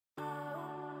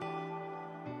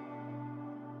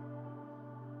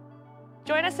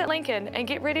Join us at Lincoln and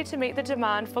get ready to meet the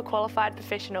demand for qualified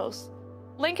professionals.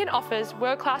 Lincoln offers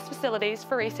world-class facilities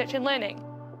for research and learning.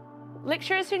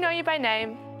 Lecturers who know you by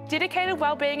name, dedicated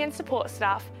wellbeing and support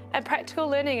staff, and practical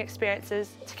learning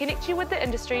experiences to connect you with the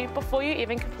industry before you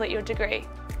even complete your degree.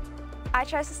 I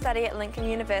chose to study at Lincoln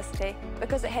University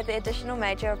because it had the additional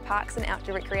major of parks and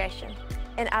outdoor recreation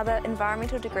and other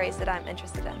environmental degrees that I'm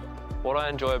interested in. What I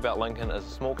enjoy about Lincoln is the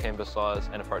small campus size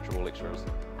and approachable lecturers.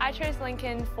 I chose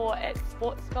Lincoln for its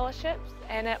sports scholarships,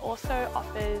 and it also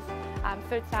offers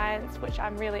food science, which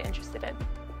I'm really interested in.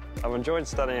 I've enjoyed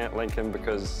studying at Lincoln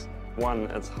because, one,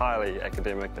 it's highly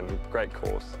academic and great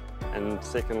course, and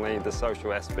secondly, the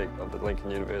social aspect of the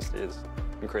Lincoln University is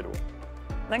incredible.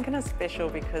 Lincoln is special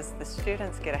because the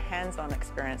students get a hands-on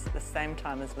experience at the same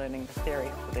time as learning the theory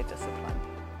for their discipline.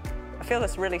 I feel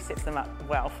this really sets them up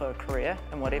well for a career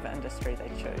in whatever industry they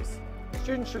choose.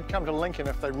 Students should come to Lincoln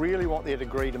if they really want their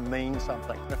degree to mean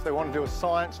something. If they want to do a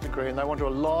science degree and they want to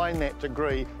align that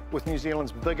degree with New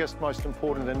Zealand's biggest, most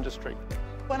important industry.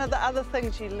 One of the other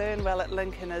things you learn well at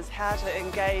Lincoln is how to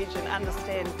engage and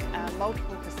understand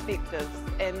multiple perspectives,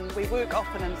 and we work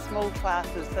often in small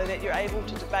classes so that you're able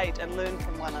to debate and learn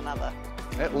from one another.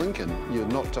 At Lincoln, you're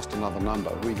not just another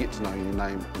number. We get to know your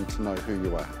name and to know who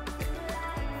you are.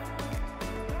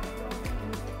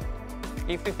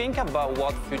 If you think about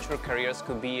what future careers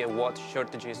could be and what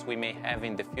shortages we may have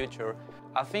in the future,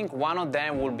 I think one of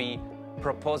them will be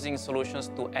proposing solutions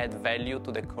to add value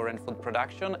to the current food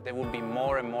production. There will be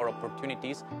more and more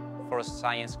opportunities for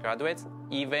science graduates,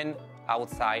 even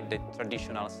outside the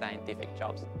traditional scientific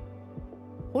jobs.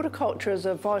 Horticulture is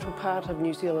a vital part of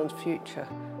New Zealand's future.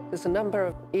 There's a number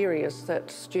of areas that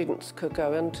students could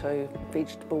go into: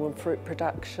 vegetable and fruit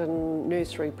production,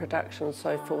 nursery production and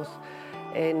so forth.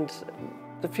 And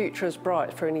the future is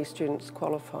bright for any students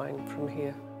qualifying from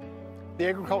here. The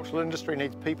agricultural industry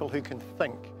needs people who can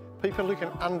think, people who can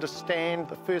understand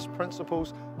the first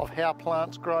principles of how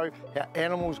plants grow, how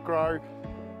animals grow,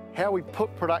 how we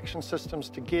put production systems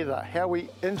together, how we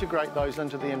integrate those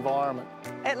into the environment.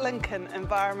 At Lincoln,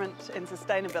 environment and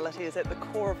sustainability is at the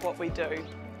core of what we do.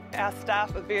 Our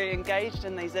staff are very engaged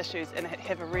in these issues and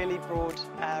have a really broad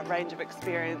range of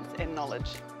experience and knowledge.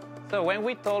 So when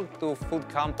we talk to food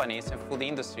companies and food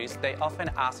industries, they often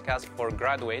ask us for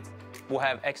graduates who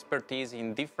have expertise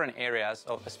in different areas,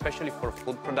 especially for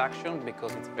food production,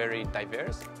 because it's very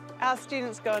diverse. Our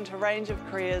students go into a range of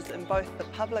careers in both the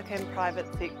public and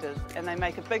private sectors, and they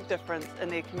make a big difference in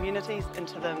their communities and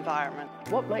to the environment.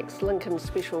 What makes Lincoln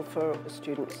special for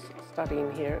students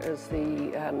studying here is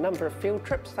the number of field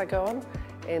trips they go on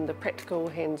and the practical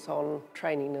hands-on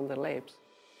training in the labs.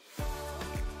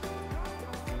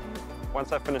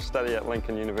 Once I finish study at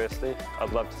Lincoln University,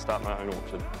 I'd love to start my own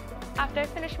orchard. After I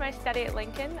finish my study at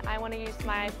Lincoln, I want to use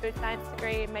my food science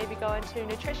degree, maybe go into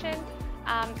nutrition,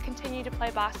 continue to play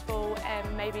basketball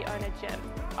and maybe own a gym.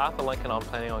 After Lincoln, I'm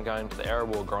planning on going to the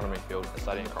arable agronomy field and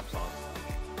studying crop science.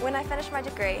 When I finish my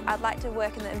degree, I'd like to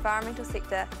work in the environmental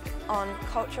sector on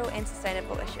cultural and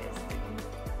sustainable issues.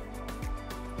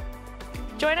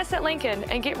 Join us at Lincoln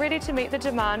and get ready to meet the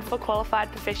demand for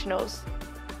qualified professionals.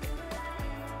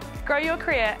 Grow your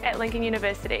career at Lincoln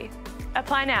University.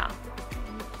 Apply now.